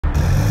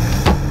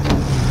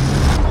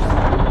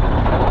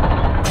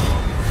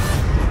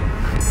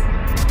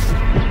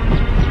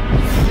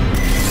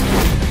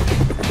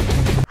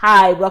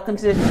Hi, welcome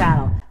to the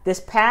channel. This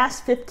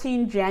past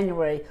 15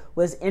 January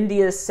was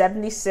India's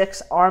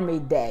 76th Army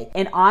Day.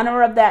 In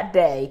honor of that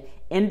day,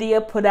 India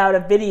put out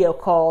a video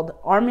called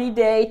Army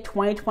Day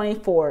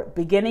 2024,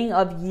 beginning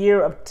of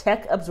Year of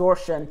Tech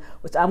Absorption,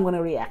 which I'm going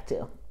to react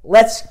to.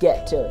 Let's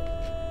get to it.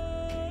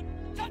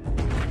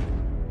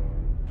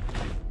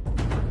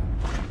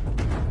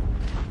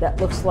 That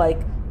looks like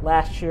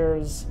last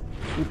year's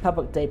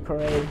Republic Day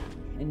parade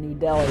in New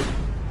Delhi.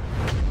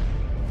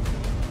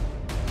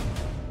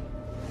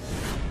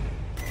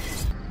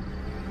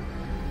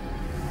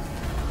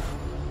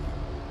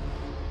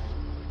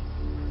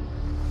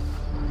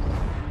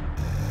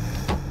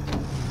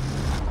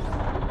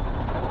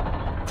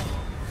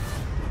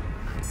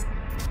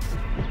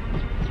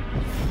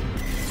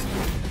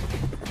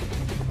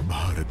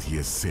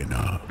 भारतीय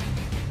सेना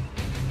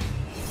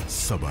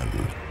सबल,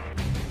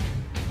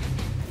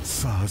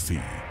 साहसी,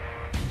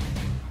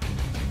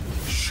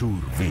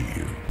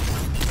 शूरवीर।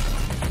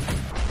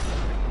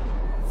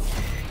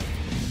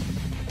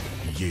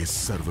 ये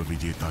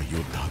सर्वविजेता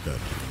योद्धा दल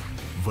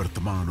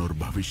वर्तमान और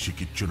भविष्य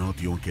की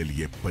चुनौतियों के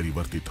लिए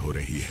परिवर्तित हो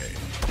रही है,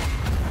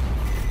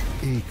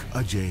 एक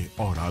अजय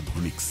और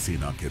आधुनिक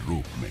सेना के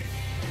रूप में।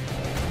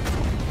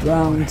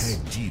 है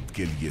जीत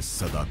के लिए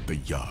सदा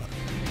तैयार,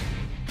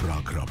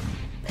 पराक्रम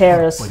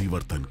और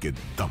परिवर्तन के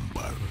दम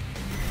पर।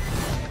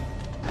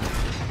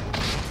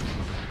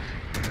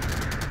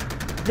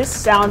 This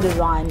sound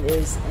design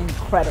is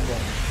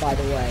incredible, by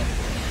the way.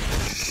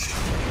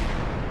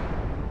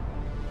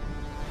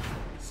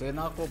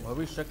 सेना को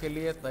भविष्य के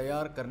लिए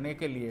तैयार करने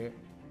के लिए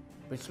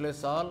पिछले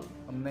साल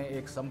हमने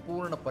एक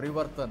संपूर्ण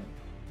परिवर्तन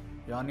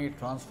यानी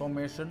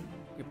ट्रांसफॉर्मेशन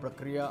की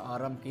प्रक्रिया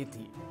आरंभ की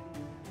थी।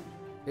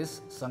 इस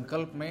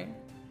संकल्प में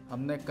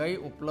हमने कई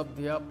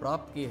उपलब्धियां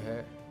प्राप्त की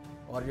है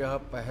और यह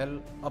पहल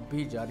अब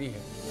भी जारी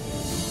है।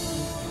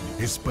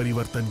 इस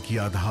परिवर्तन की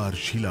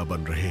आधारशिला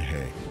बन रहे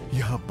हैं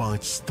यहाँ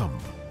 5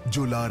 स्तंभ,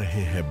 जो ला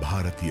रहे हैं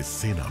भारतीय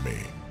सेना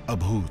में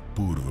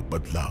अभूतपूर्व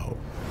बदलाव।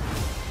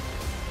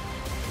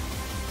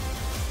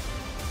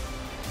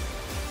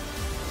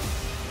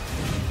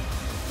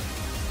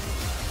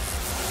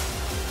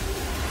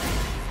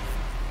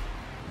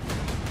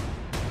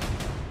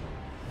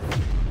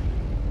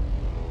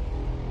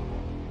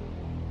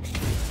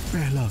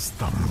 पहला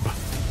स्तंभ,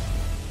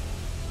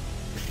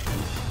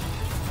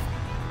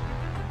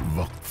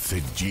 वक्त से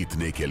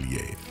जीतने के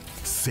लिए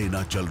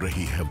सेना चल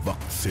रही है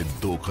वक्त से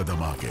 2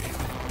 कदम आगे।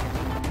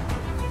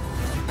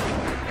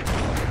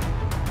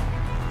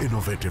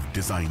 इनोवेटिव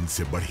डिजाइन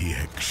से बढ़ी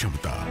है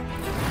क्षमता,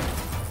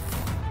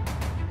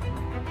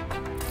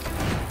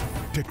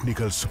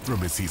 टेक्निकल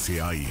सुप्रीमेसी से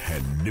आई है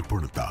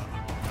निपुणता।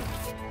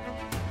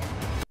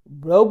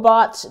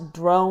 Robots,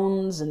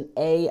 drones, and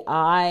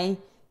AI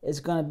is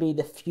going to be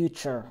the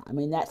future. I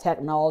mean, that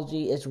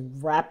technology is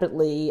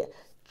rapidly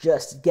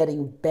just getting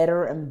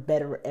better and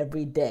better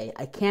every day.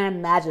 I can't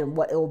imagine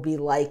what it will be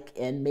like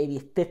in maybe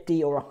 50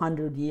 or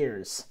 100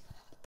 years.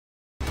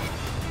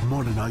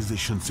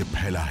 Modernisation से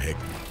फैला है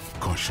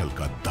कौशल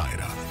का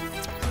दायरा।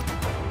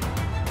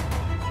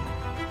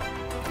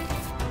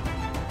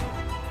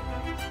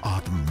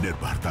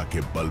 आत्मनिर्भरता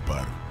के बल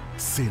पर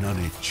सेना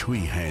ने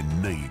छुई है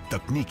नई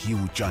तकनीकी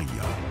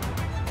ऊंचाइयां।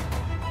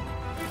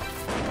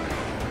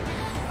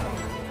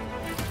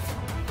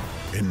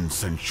 इन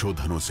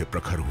संशोधनों से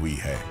प्रखर हुई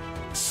है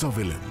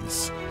surveillance.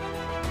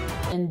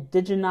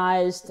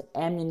 Indigenized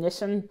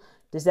ammunition,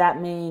 does that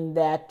mean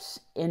that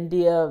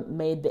India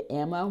made the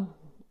ammo?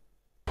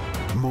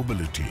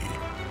 Mobility,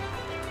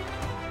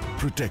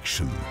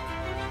 protection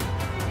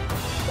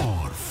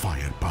और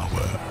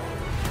firepower,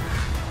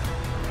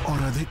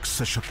 और अधिक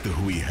सशक्त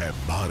हुई है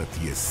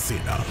भारतीय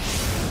सेना।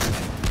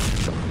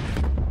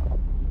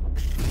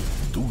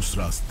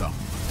 दूसरा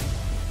स्तंभ,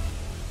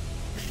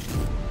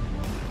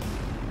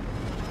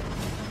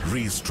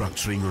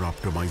 रीस्ट्रक्चरिंग और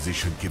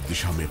ऑप्टिमाइजेशन की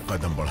दिशा में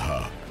कदम बढ़ा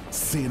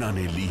सेना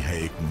ने ली है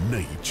एक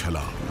नई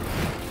छलांग।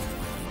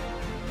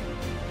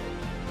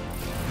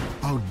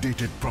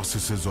 आउटडेटेड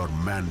प्रोसेसेस और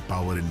मैन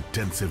पावर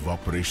इंटेंसिव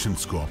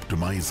ऑपरेशंस को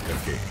ऑप्टिमाइज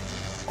करके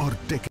और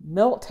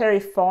military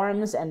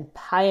farms and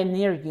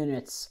Pioneer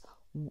units,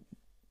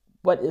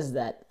 what is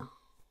that?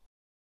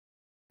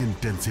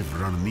 Intensive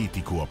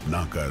रणनीति को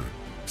अपनाकर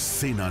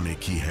सेना ने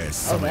की है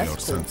समय और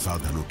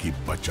संसाधनों की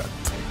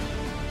बचत।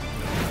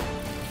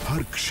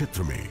 हर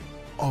क्षेत्र में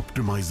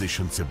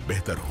ऑप्टिमाइजेशन से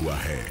बेहतर हुआ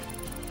है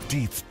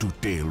teeth to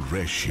tell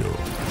ratio.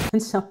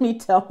 Can somebody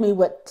tell me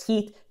what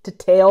teeth to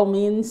tail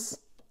means?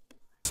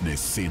 इसने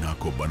सेना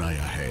को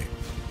बनाया है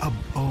अब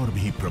और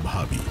भी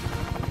प्रभावी।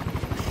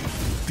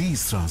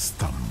 तीसरा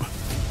स्तंभ,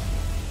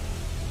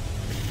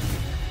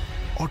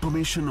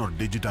 ऑटोमेशन और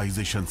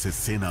डिजिटाइजेशन से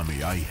सेना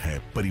में आई है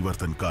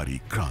परिवर्तनकारी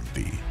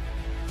क्रांति।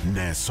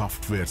 नए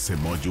सॉफ्टवेयर से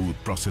मौजूद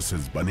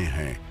प्रोसेसेस बने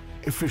हैं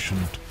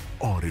एफिशिएंट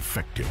और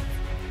इफेक्टिव,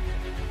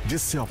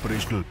 जिससे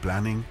ऑपरेशनल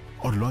प्लानिंग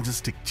और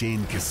लॉजिस्टिक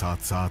चेन के साथ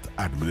साथ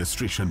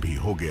एडमिनिस्ट्रेशन भी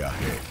हो गया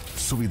है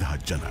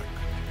सुविधाजनक।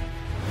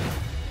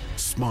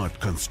 Smart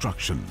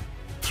construction,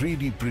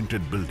 3D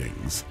printed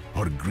buildings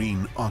और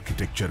ग्रीन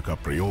आर्किटेक्चर का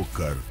प्रयोग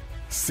कर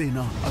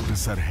सेना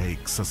अग्रसर है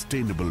एक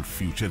सस्टेनेबल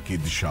फ्यूचर की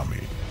दिशा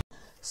में।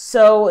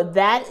 So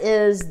that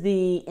is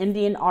the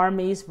Indian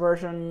Army's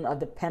version of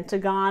the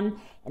Pentagon,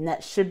 and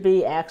that should be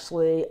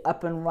actually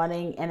up and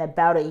running in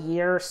about a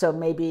year, so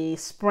maybe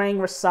spring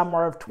or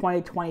summer of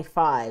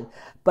 2025.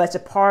 But it's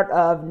a part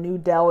of New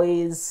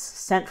Delhi's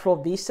Central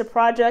Vista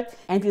project,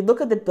 and if you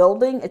look at the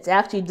building, it's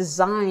actually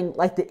designed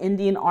like the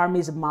Indian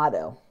Army's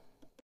motto.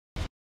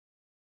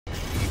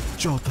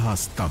 चौथा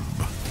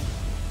स्तंभ,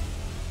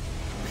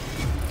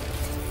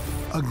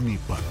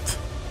 अग्निपथ।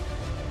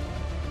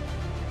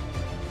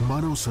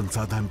 मानव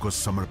संसाधन को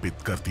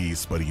समर्पित करती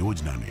इस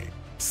परियोजना ने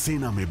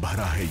सेना में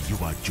भरा है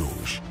युवा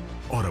जोश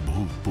और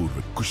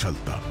अभूतपूर्व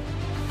कुशलता।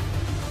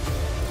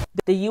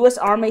 The U.S.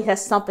 Army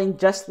has something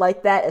just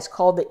like that. It's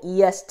called the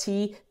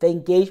EST, the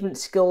Engagement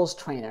Skills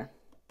Trainer.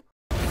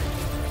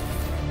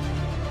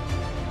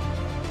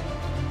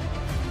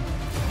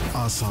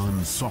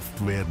 आसान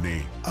सॉफ्टवेयर ने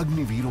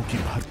अग्निवीरों की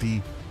भर्ती,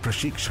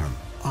 प्रशिक्षण,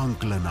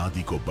 आंकलन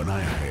आदि को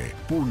बनाया है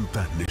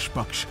पूर्णतः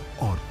निष्पक्ष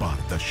और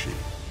पारदर्शी।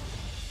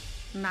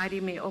 नारी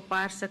में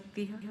अपार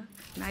शक्ति है,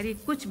 नारी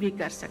कुछ भी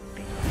कर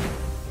सकती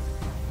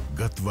है।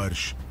 गत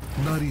वर्ष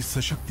नारी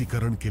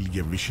सशक्तिकरण के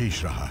लिए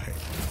विशेष रहा है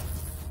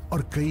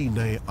और कई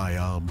नए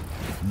आयाम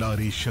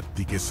नारी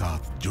शक्ति के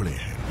साथ जुड़े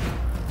हैं।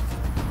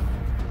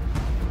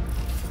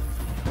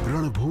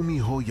 रणभूमि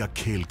हो या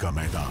खेल का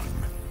मैदान,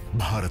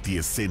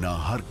 भारतीय सेना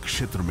हर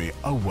क्षेत्र में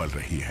अव्वल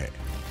रही है।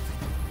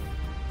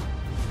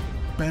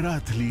 पैरा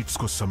एथलीट्स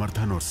को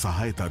समर्थन और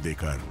सहायता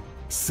देकर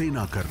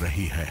सेना कर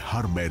रही है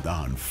हर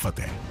मैदान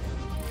फतेह।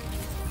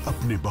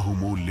 अपने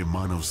बहुमूल्य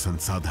मानव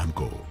संसाधन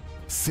को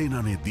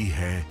सेना ने दी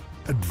है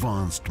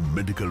एडवांस्ड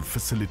मेडिकल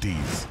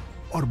फैसिलिटीज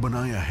और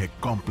बनाया है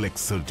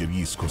कॉम्प्लेक्स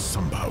सर्जरीज को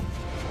संभव।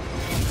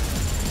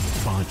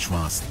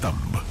 पांचवां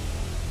स्तंभ,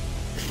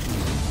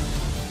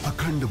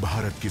 अखंड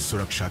भारत की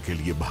सुरक्षा के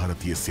लिए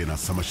भारतीय सेना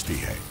समझती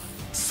है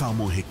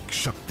सामूहिक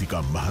शक्ति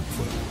का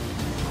महत्व।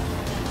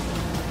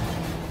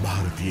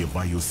 भारतीय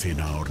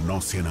वायुसेना और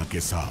नौसेना के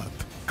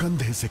साथ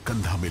कंधे से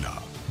कंधा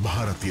मिला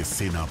भारतीय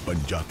सेना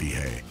बन जाती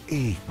है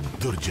एक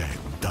दुर्जय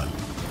दल।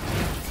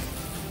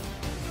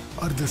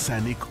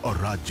 अर्धसैनिक और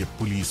राज्य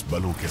पुलिस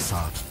बलों के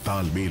साथ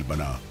तालमेल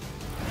बना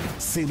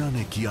सेना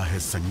ने किया है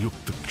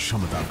संयुक्त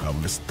क्षमता का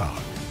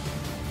विस्तार।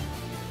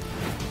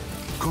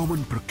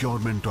 कॉमन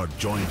प्रोक्योरमेंट और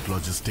जॉइंट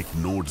लॉजिस्टिक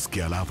नोड्स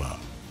के अलावा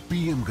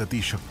पीएम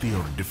गति शक्ति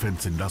और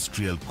डिफेंस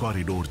इंडस्ट्रियल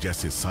कॉरिडोर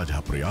जैसे साझा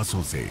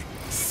प्रयासों से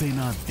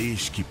सेना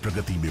देश की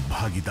प्रगति में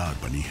भागीदार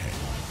बनी है।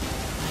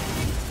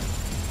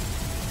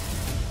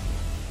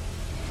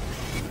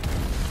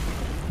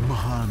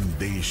 महान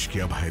देश के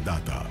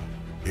अभयदाता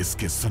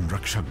इसके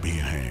संरक्षक भी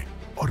हैं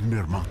और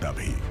निर्माता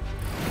भी।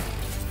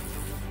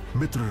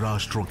 मित्र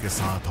राष्ट्रों के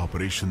साथ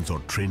ऑपरेशंस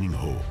और ट्रेनिंग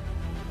हो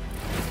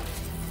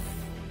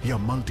या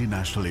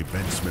मल्टीनेशनल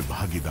इवेंट्स में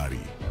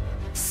भागीदारी,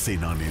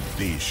 सेना ने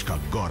देश का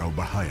गौरव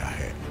बढ़ाया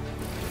है।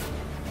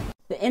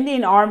 The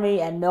Indian Army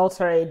and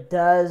military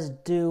does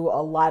do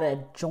a lot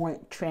of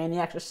joint training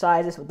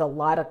exercises with a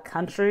lot of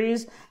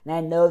countries, and I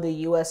know the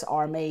U.S.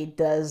 Army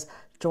does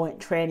joint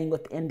training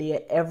with India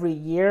every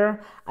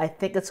year. I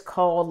think it's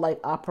called like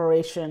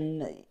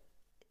Operation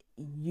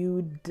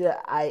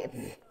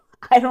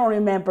I don't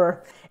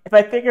remember. If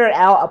I figure it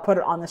out, I'll put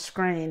it on the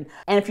screen.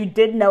 And if you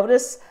did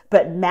notice,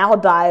 but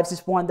Maldives is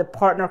one of the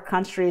partner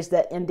countries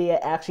that India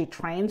actually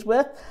trains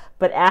with.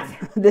 But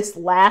after this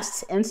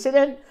last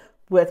incident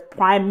with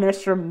Prime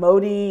Minister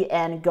Modi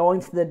and going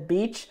to the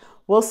beach,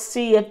 we'll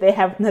see if they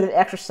have another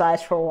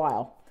exercise for a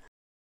while.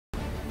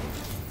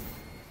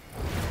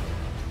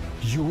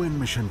 UN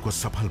mission को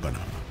सफल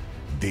बना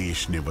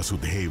देश ने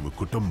वसुधैव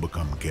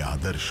कुटुंबकम के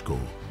आदर्श को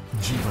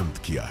जीवंत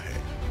किया है।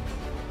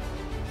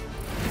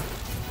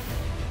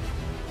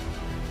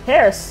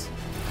 Harris.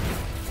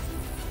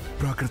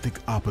 प्राकृतिक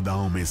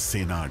आपदाओं में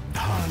सेना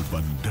ढाल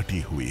बन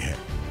डटी हुई है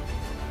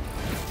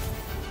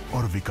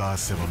और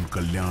विकास एवं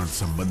कल्याण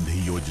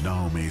संबंधी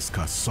योजनाओं में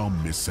इसका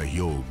सौम्य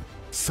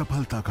सहयोग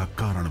सफलता का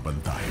कारण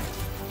बनता है।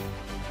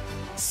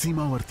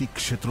 सीमावर्ती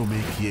क्षेत्रों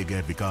में किए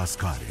गए विकास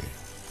कार्य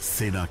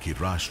सेना की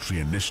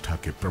राष्ट्रीय निष्ठा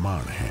के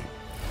प्रमाण हैं।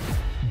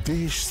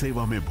 देश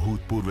सेवा में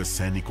भूतपूर्व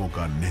सैनिकों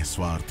का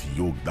निस्वार्थ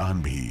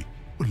योगदान भी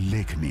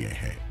उल्लेखनीय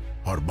है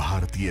और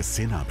भारतीय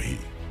सेना भी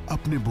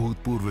अपने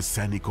भूतपूर्व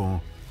सैनिकों,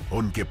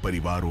 उनके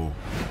परिवारों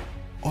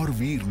और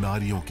वीर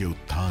नारियों के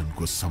उत्थान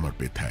को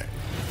समर्पित है।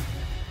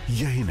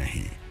 यही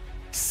नहीं,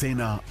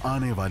 सेना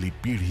आने वाली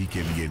पीढ़ी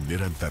के लिए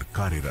निरंतर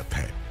कार्यरत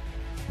है।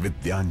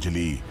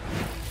 Vidyanjali,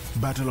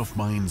 battle of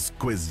minds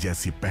quiz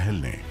जैसी पहल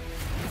ने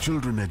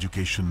चिल्ड्रन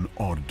एजुकेशन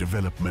और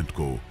डेवलपमेंट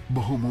को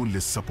बहुमूल्य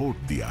सपोर्ट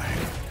दिया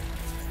है।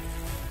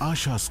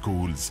 आशा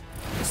स्कूल्स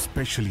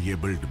स्पेशली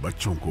एबल्ड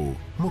बच्चों को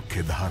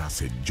मुख्य धारा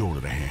से जोड़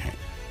रहे हैं।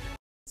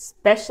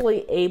 Specially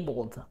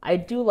abled. I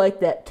do like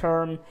that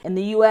term. In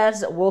the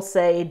US, we'll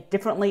say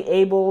differently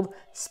abled,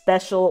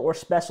 special, or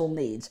special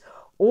needs.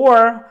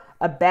 Or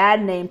a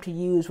bad name to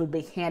use would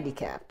be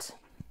handicapped.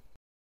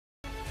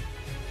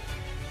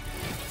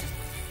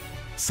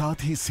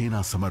 साथ ही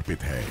सेना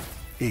समर्पित है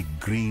एक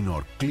ग्रीन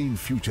और क्लीन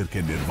फ्यूचर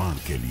के निर्माण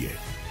के लिए।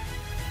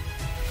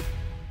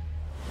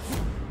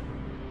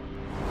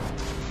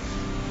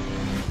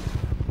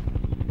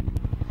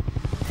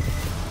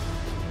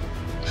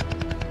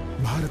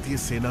 भारतीय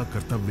सेना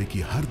कर्तव्य की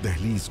हर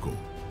दहलीज को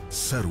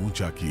सर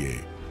ऊंचा किए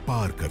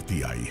पार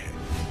करती आई है,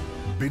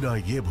 बिना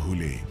ये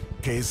भूले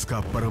कि इसका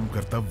परम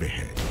कर्तव्य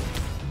है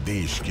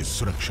देश की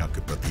सुरक्षा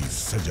के प्रति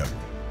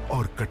सजग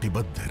और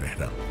कटिबद्ध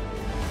रहना।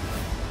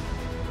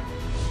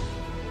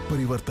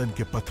 परिवर्तन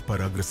के पथ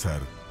पर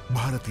अग्रसर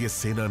भारतीय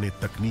सेना ने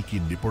तकनीकी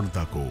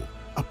निपुणता को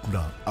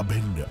अपना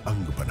अभिन्न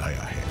अंग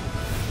बनाया है।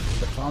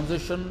 The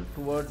transition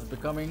towards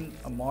becoming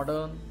a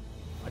modern,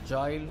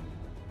 agile,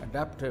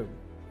 adaptive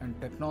and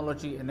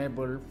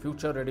technology-enabled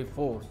future-ready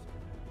force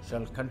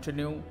shall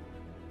continue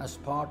as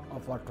part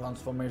of our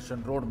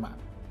transformation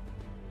roadmap.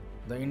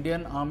 The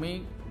Indian Army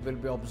will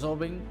be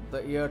observing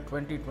the year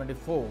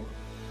 2024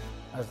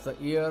 as the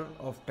year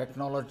of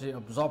technology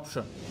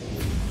absorption.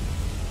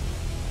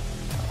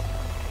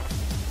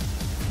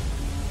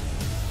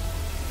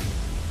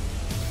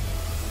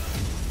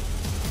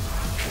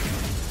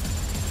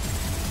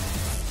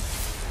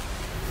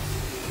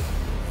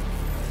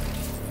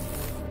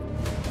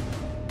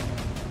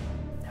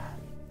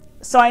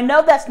 So I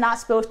know that's not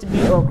supposed to be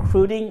a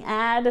recruiting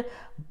ad,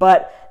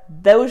 but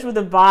those were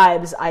the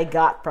vibes I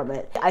got from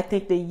it. I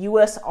think the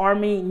U.S.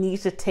 Army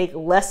needs to take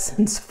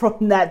lessons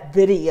from that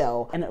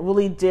video, and it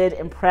really did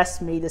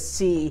impress me to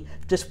see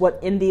just what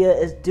India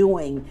is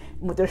doing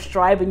and what they're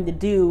striving to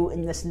do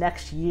in this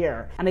next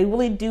year. And I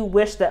really do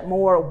wish that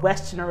more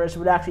Westerners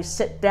would actually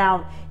sit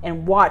down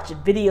and watch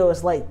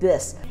videos like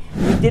this.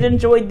 If you did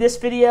enjoy this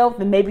video,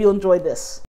 then maybe you'll enjoy this.